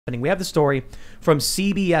We have the story from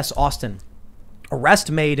CBS Austin. Arrest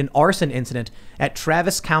made in arson incident at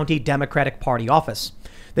Travis County Democratic Party office.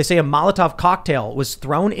 They say a Molotov cocktail was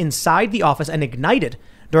thrown inside the office and ignited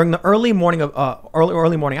during the early morning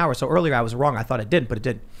hours. So earlier I was wrong. I thought it didn't, but it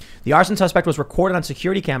did. The arson suspect was recorded on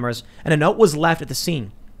security cameras and a note was left at the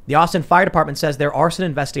scene. The Austin Fire Department says their arson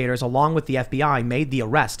investigators, along with the FBI, made the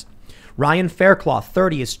arrest. Ryan Faircloth,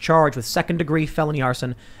 30, is charged with second-degree felony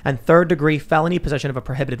arson and third-degree felony possession of a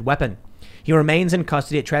prohibited weapon. He remains in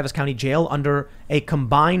custody at Travis County Jail under a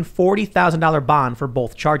combined $40,000 bond for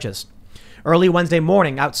both charges. Early Wednesday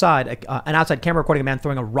morning, outside, an outside camera recording a man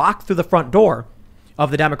throwing a rock through the front door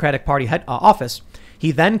of the Democratic Party office.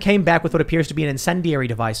 He then came back with what appears to be an incendiary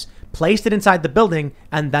device, placed it inside the building,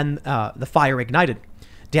 and then the fire ignited.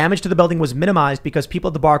 Damage to the building was minimized because people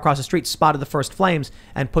at the bar across the street spotted the first flames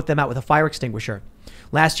and put them out with a fire extinguisher.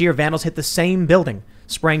 Last year, vandals hit the same building,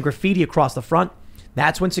 spraying graffiti across the front.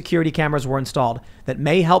 That's when security cameras were installed that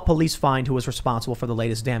may help police find who was responsible for the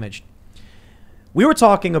latest damage. We were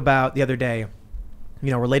talking about the other day,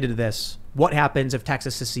 related to this, what happens if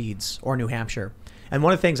Texas secedes or New Hampshire? And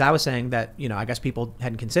one of the things I was saying that, I guess people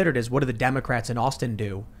hadn't considered is what do the Democrats in Austin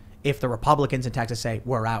do if the Republicans in Texas say,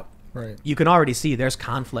 we're out? Right. You can already see there's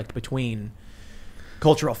conflict between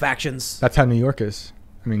cultural factions. That's how New York is.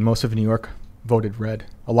 I mean, most of New York voted red.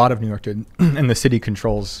 A lot of New York did. And the city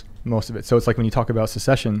controls most of it. So it's like when you talk about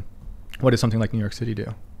secession, what does something like New York City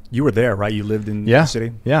do? You were there, right? You lived in the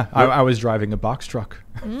city? Yeah. I was driving a box truck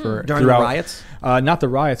during the riots? Not the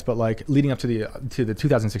riots, but like leading up to the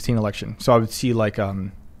 2016 election. So I would see like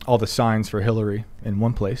all the signs for Hillary in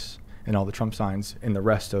one place and all the Trump signs in the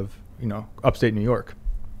rest of, upstate New York.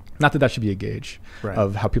 Not that that should be a gauge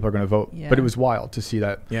of how people are going to vote, but it was wild to see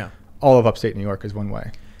that all of upstate New York is one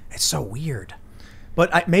way. It's so weird.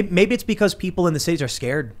 But maybe it's because people in the cities are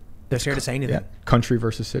scared. They're scared to say anything. Yeah. Country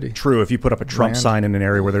versus city. True. If you put up a Trump sign in an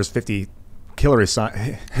area where there's 50 Hillary, I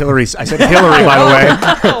said Hillary, by the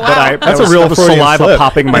way. But that's a real saliva slip.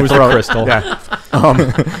 Popping in my throat. Crystal. Yeah.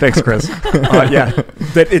 Thanks, Chris.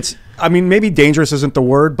 That it's. I mean, maybe dangerous isn't the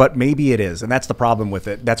word, but maybe it is, and that's the problem with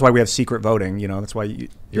it. That's why we have secret voting. That's why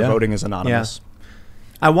your voting is anonymous.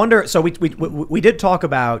 Yeah. I wonder. So we did talk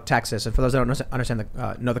about Texas, and for those that don't understand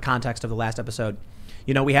know the context of the last episode,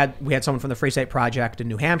 we had someone from the Free State Project in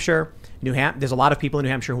New Hampshire. There's a lot of people in New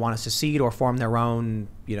Hampshire who want to secede or form their own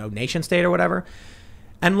nation state or whatever,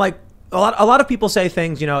 and like a lot of people say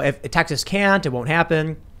things. If Texas can't, it won't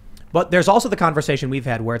happen. But there's also the conversation we've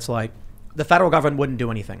had where it's like the federal government wouldn't do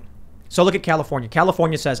anything. So look at California.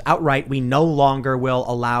 California says outright, we no longer will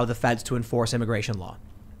allow the feds to enforce immigration law,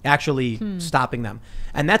 actually stopping them.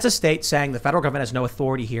 And that's a state saying the federal government has no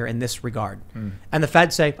authority here in this regard. And the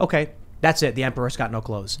feds say, okay, that's it. The emperor's got no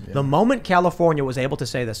clothes. Yeah. The moment California was able to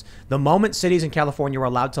say this, the moment cities in California were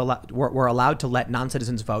allowed to let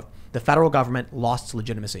non-citizens vote, the federal government lost its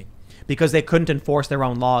legitimacy because they couldn't enforce their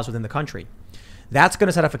own laws within the country. That's going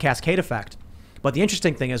to set off a cascade effect. But the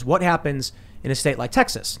interesting thing is what happens in a state like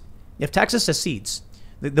Texas. If Texas secedes,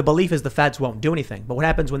 the belief is the feds won't do anything. But what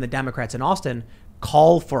happens when the Democrats in Austin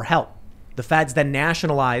call for help? The feds then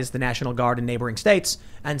nationalize the National Guard in neighboring states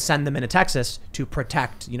and send them into Texas to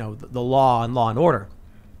protect, the law and order.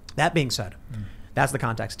 That being said, that's the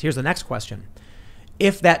context. Here's the next question.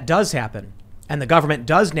 If that does happen and the government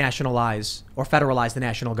does nationalize or federalize the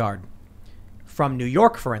National Guard, from New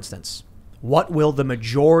York, for instance, what will the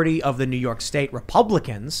majority of the New York State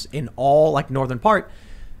Republicans in all northern part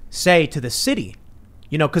say to the city?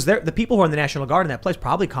 Because the people who are in the National Guard in that place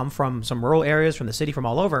probably come from some rural areas, from the city, from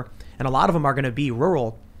all over. And a lot of them are going to be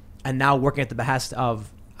rural and now working at the behest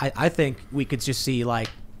of, I think we could just see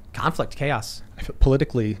conflict, chaos.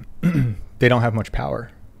 Politically, they don't have much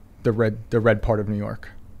power, the red part of New York.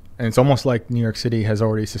 And it's almost like New York City has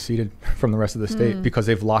already seceded from the rest of the state because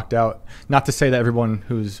they've locked out. Not to say that everyone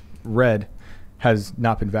who's red has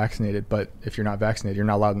not been vaccinated, but if you're not vaccinated, you're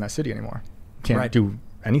not allowed in that city anymore. You can't do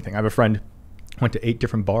anything. I have a friend went to 8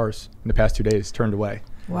 different bars in the past 2 days, turned away.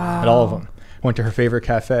 Wow. At all of them. Went to her favorite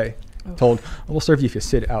cafe, told, we'll serve you if you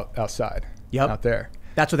sit outside, out there.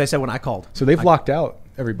 That's what they said when I called. So they've locked out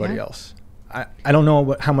everybody else. I don't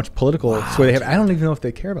know how much political sway they have. I don't even know if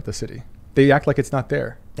they care about the city. They act like it's not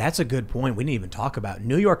there. That's a good point. We didn't even talk about.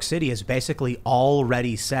 New York City has basically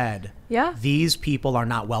already said, these people are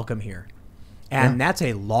not welcome here. And that's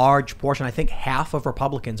a large portion. I think half of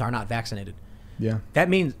Republicans are not vaccinated. Yeah. That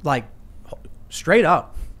means, straight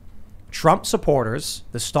up, Trump supporters,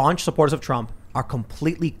 the staunch supporters of Trump, are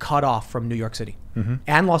completely cut off from New York City.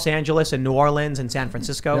 And Los Angeles and New Orleans and San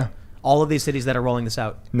Francisco. All of these cities that are rolling this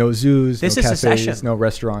out. No zoos, this no is cafes, secession. No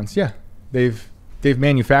restaurants. Yeah. they've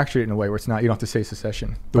manufactured it in a way where it's not, you don't have to say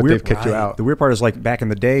secession, but they've kicked you out. The weird part is, like, back in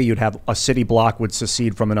the day, you'd have a city block would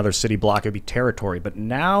secede from another city block. It'd be territory. But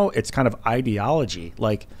now it's kind of ideology.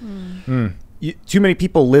 Like, too many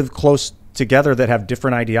people live close together that have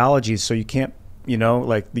different ideologies, so you can't, you know,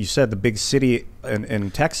 like you said, the big city in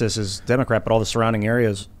Texas is Democrat, but all the surrounding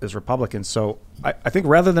areas is Republican. So I think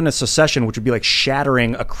rather than a secession, which would be like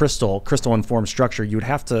shattering a crystal-informed structure, you would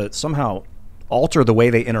have to somehow alter the way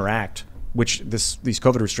they interact, which these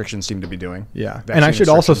COVID restrictions seem to be doing. Yeah. And I should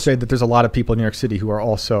also say that there's a lot of people in New York City who are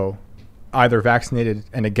also either vaccinated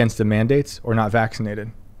and against the mandates or not vaccinated.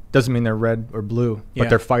 Doesn't mean they're red or blue, but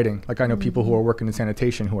they're fighting. Like, I know people who are working in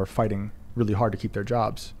sanitation who are fighting really hard to keep their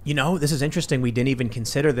jobs. You know, this is interesting. We didn't even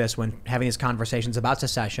consider this when having these conversations about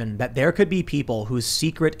secession, that there could be people whose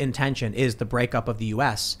secret intention is the breakup of the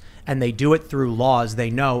U.S., and they do it through laws they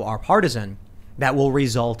know are partisan that will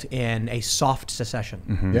result in a soft secession,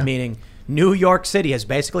 meaning New York City has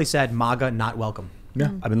basically said MAGA not welcome.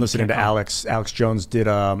 Yeah, I've been listening to Alex. Alex Jones did.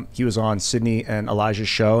 He was on Sydney and Elijah's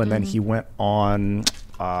show, and then he went on.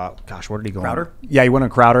 Where did he go? Crowder? Yeah, he went on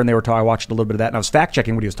Crowder, and they were talking. I watched a little bit of that, and I was fact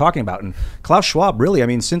checking what he was talking about. And Klaus Schwab, really, I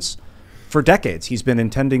mean, for decades, he's been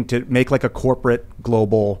intending to make like a corporate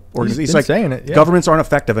global organization. He's like saying it. Yeah. Governments aren't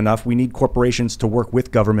effective enough. We need corporations to work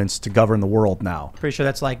with governments to govern the world now. Pretty sure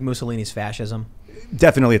that's like Mussolini's fascism.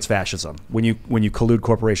 Definitely, it's fascism when you collude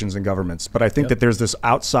corporations and governments. But I think that there's this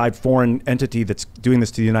outside foreign entity that's doing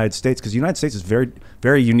this to the United States, because the United States is very,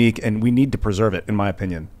 very unique, and we need to preserve it, in my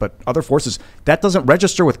opinion. But other forces, that doesn't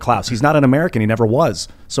register with Klaus. He's not an American. He never was.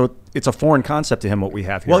 So it's a foreign concept to him, what we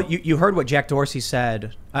have here. Well, you heard what Jack Dorsey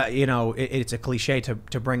said. You know, it's a cliche to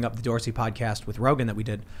bring up the Dorsey podcast with Rogan that we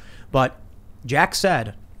did. But Jack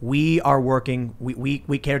said, we are working, we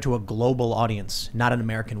cater to a global audience, not an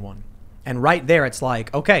American one. And right there, it's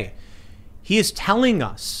like, okay, he is telling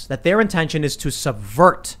us that their intention is to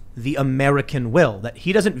subvert the American will, that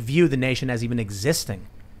he doesn't view the nation as even existing.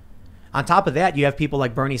 On top of that, you have people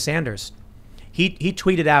like Bernie Sanders. He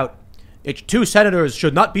tweeted out, two senators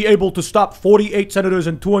should not be able to stop 48 senators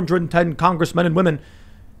and 210 congressmen and women.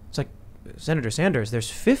 It's like, Senator Sanders,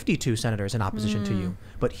 there's 52 senators in opposition to you.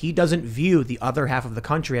 But he doesn't view the other half of the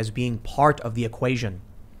country as being part of the equation.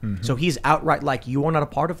 So he's outright like, you are not a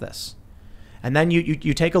part of this. And then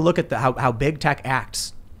you take a look at how big tech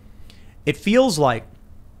acts. It feels like,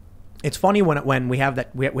 it's funny when we have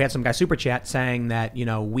that, we had some guy super chat saying that, you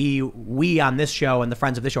know, we on this show and the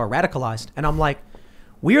friends of this show are radicalized. And I'm like,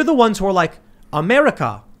 we are the ones who are like,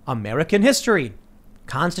 America, American history,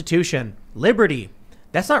 Constitution, liberty.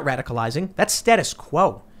 That's not radicalizing. That's status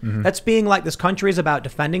quo. That's being like, this country is about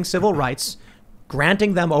defending civil rights,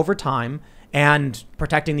 granting them over time, and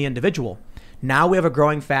protecting the individual. Now we have a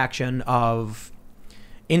growing faction of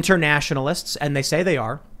internationalists, and they say they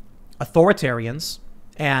are, authoritarians,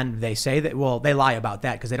 and they say that, well, they lie about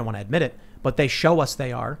that because they don't want to admit it, but they show us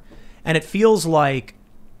they are. And it feels like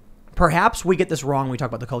perhaps we get this wrong when we talk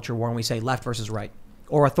about the culture war and we say left versus right,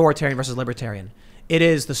 or authoritarian versus libertarian. It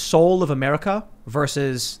is the soul of America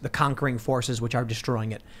versus the conquering forces which are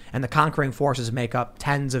destroying it. And the conquering forces make up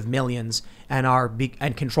tens of millions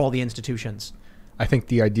and control the institutions. I think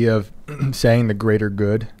the idea of saying the greater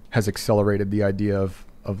good has accelerated the idea of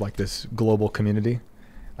like this global community.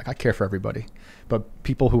 Like, I care for everybody, but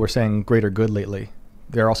people who are saying greater good lately,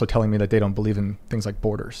 they're also telling me that they don't believe in things like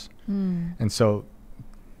borders. And so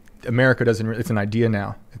America it's an idea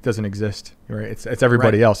now. It doesn't exist, right? It's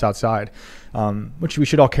everybody else outside, which we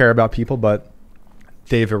should all care about people, but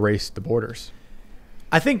they've erased the borders.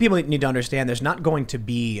 I think people need to understand there's not going to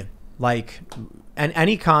be like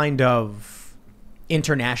any kind of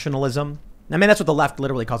internationalism. I mean, that's what the left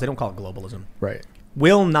literally calls. They don't call it globalism. Right.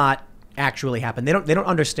 Will not actually happen. They don't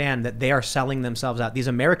understand that they are selling themselves out. These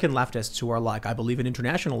American leftists who are like, I believe in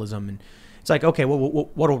internationalism, and it's like, okay, well,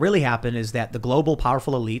 what will really happen is that the global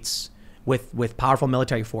powerful elites with powerful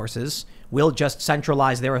military forces will just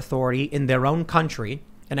centralize their authority in their own country,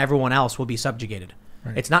 and everyone else will be subjugated.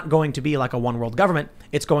 Right. It's not going to be like a one world government.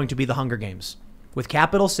 It's going to be the Hunger Games, with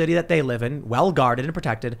capital city that they live in, well guarded and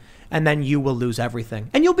protected, and then you will lose everything,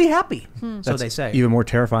 and you'll be happy. So they say. Even more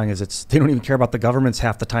terrifying is they don't even care about the governments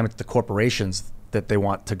half the time. It's the corporations that they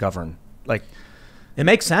want to govern. Like, it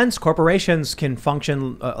makes sense. Corporations can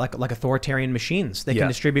function like authoritarian machines. They can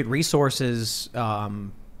distribute resources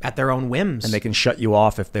at their own whims, and they can shut you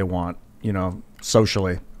off if they want. You know,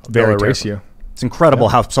 socially, they'll erase you. It's incredible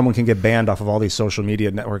how someone can get banned off of all these social media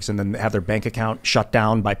networks and then have their bank account shut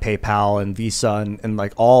down by PayPal and Visa and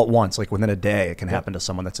like all at once, like within a day. It can happen to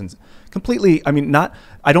someone that's completely, I mean,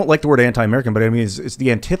 I don't like the word anti-American, but I mean, it's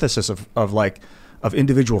the antithesis of like of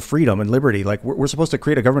individual freedom and liberty. Like we're supposed to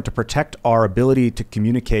create a government to protect our ability to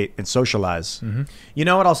communicate and socialize. You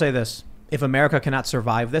know what? I'll say this. If America cannot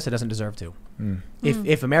survive this, it doesn't deserve to.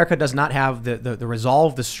 If America does not have the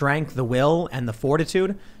resolve, the strength, the will, and the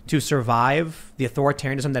fortitude to survive the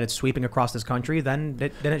authoritarianism that it's sweeping across this country, then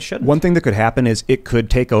it shouldn't. One thing that could happen is it could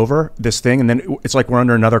take over this thing, and then it's like we're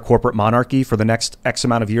under another corporate monarchy for the next X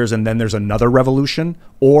amount of years, and then there's another revolution,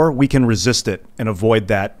 or we can resist it and avoid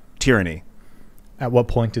that tyranny. At what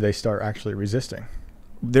point do they start actually resisting?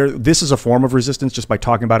 This is a form of resistance just by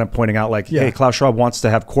talking about it and pointing out, like, hey, Klaus Schwab wants to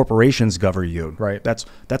have corporations govern you. Right.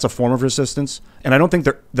 That's a form of resistance, and I don't think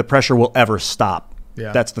the pressure will ever stop.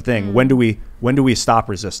 Yeah. That's the thing. When do we stop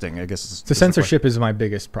resisting? I guess the censorship is my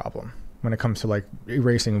biggest problem when it comes to like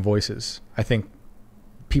erasing voices. I think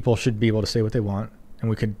people should be able to say what they want, and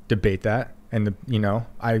we could debate that. And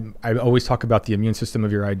I always talk about the immune system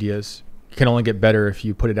of your ideas. It can only get better if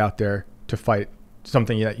you put it out there to fight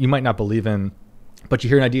something that you might not believe in. But you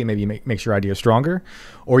hear an idea, maybe makes your idea stronger,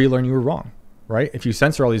 or you learn you were wrong, right? If you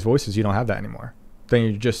censor all these voices, you don't have that anymore. Then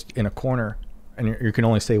you're just in a corner, and you can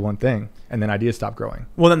only say one thing, and then ideas stop growing.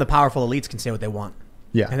 Well, then the powerful elites can say what they want.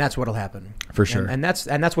 Yeah, and that's what'll happen for sure. And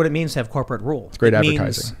that's what it means to have corporate rule. It's great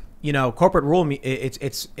advertising. Corporate rule.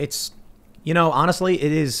 It's honestly,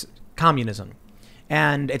 it is communism,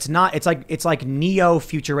 and it's not. It's like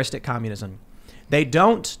neo-futuristic communism. They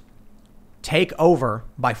don't take over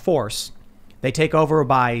by force. They take over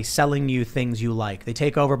by selling you things you like. They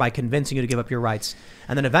take over by convincing you to give up your rights.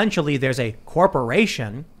 And then eventually there's a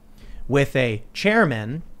corporation with a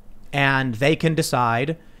chairman, and they can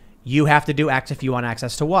decide you have to do X if you want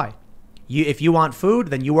access to Y. If you want food,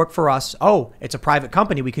 then you work for us. Oh, it's a private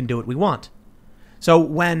company. We can do what we want. So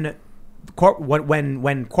when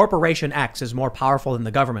corporation X is more powerful than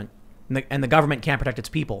the government, and the government can't protect its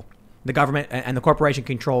people, the government and the corporation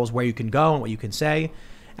controls where you can go and what you can say,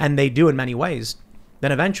 and they do in many ways, then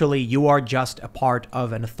eventually you are just a part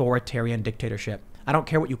of an authoritarian dictatorship. I don't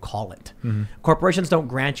care what you call it. Corporations don't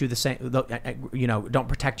grant you the same, don't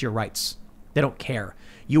protect your rights. They don't care.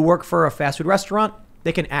 You work for a fast food restaurant,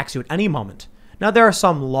 they can axe you at any moment. Now, there are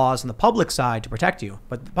some laws on the public side to protect you,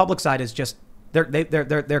 but the public side is just, they're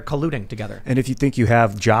colluding together. And if you think you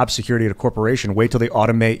have job security at a corporation, wait till they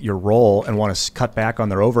automate your role and want to cut back on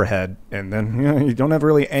their overhead, and then you don't have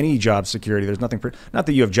really any job security. There's nothing not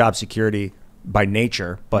that you have job security by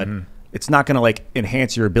nature, but it's not going to like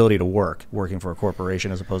enhance your ability to working for a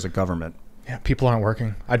corporation as opposed to government. Yeah, people aren't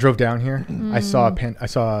working. I drove down here. I saw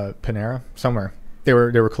Panera somewhere. They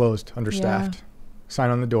were closed, understaffed. Yeah.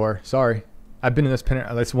 Sign on the door. Sorry. I've been in this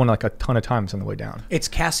Panera. That's one like a ton of times on the way down. It's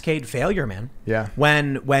cascade failure, man. Yeah.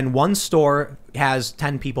 When one store has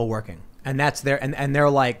 10 people working, and that's their and they're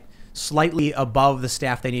like slightly above the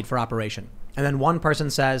staff they need for operation, and then one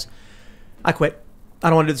person says, "I quit. I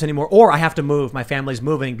don't want to do this anymore," or "I have to move. My family's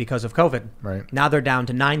moving because of COVID." Right. Now they're down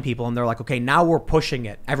to 9 people, and they're like, "Okay, now we're pushing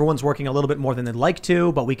it. Everyone's working a little bit more than they'd like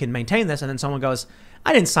to, but we can maintain this." And then someone goes,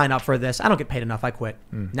 "I didn't sign up for this. I don't get paid enough. I quit."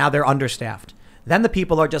 Now they're understaffed. Then the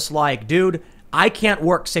people are just like, "Dude, I can't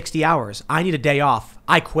work 60 hours. I need a day off.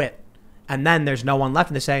 I quit." And then there's no one left.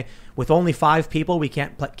 And they say, "With only 5 people, we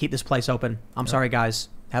can't keep this place open. I'm sorry, guys.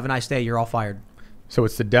 Have a nice day. You're all fired." So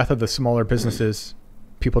it's the death of the smaller businesses.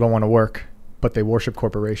 People don't want to work, but they worship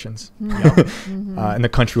corporations. And the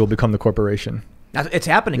country will become the corporation. Now, it's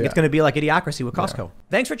happening. Yeah. It's going to be like Idiocracy with Costco. Yeah.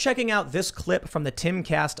 Thanks for checking out this clip from the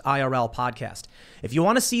Timcast IRL podcast. If you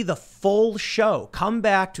want to see the full show, come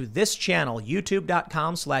back to this channel,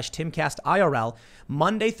 youtube.com/TimcastIRL,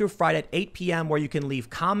 Monday through Friday at 8 p.m., where you can leave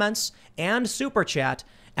comments and super chat,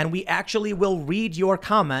 and we actually will read your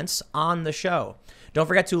comments on the show. Don't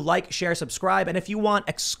forget to like, share, subscribe, and if you want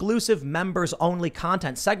exclusive members-only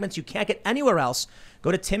content, segments you can't get anywhere else,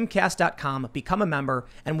 go to timcast.com, become a member,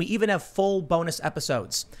 and we even have full bonus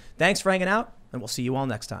episodes. Thanks for hanging out, and we'll see you all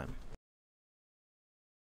next time.